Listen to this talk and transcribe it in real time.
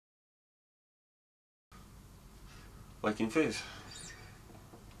waking fish.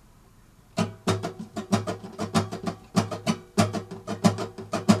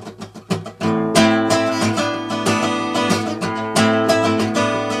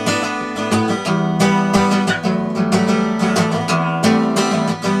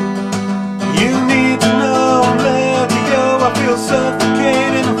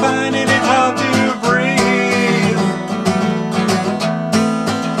 Suffocating, I'm finding it hard to breathe.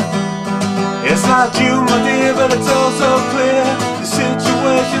 It's not you, my dear, but it's also clear the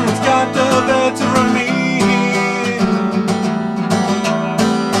situation's got the better of me.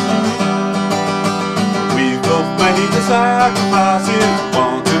 We've both made the sacrifices,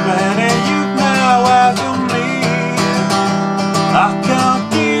 one too many. You've now after me. I can't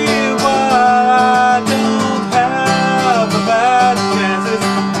give what I don't have. The bad chances,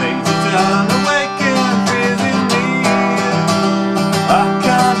 lazy time to wake and busy me. I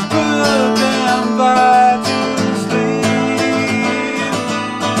can't put them back to sleep.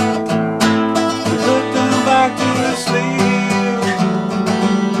 Put them back to sleep.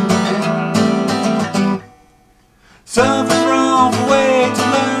 Something's wrong for way too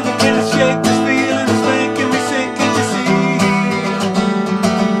long. I can't shake this feeling, it's making me sick, can't you see?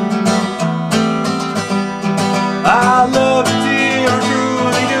 I love you, dear, I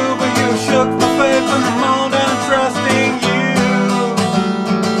truly do, but you shook my faith and I'm all done trusting you.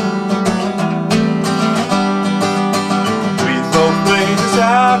 We both made the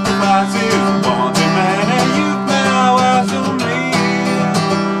sacrifices, one too many. You've now asked for me.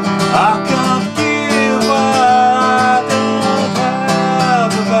 I can't give what I don't have.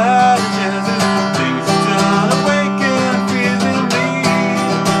 The bad chances, things are trying to wake and feel in me.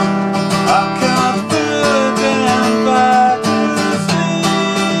 I can't put them back to sleep.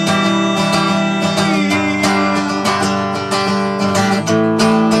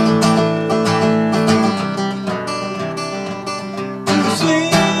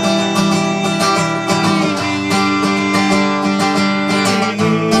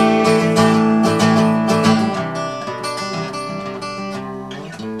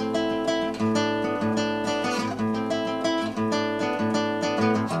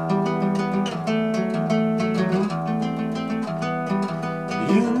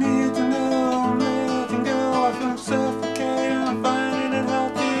 You need to know I'm letting go. I feel suffocating, I'm finding it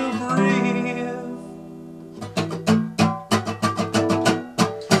hard to breathe.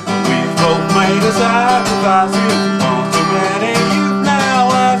 We've both made a sacrifice.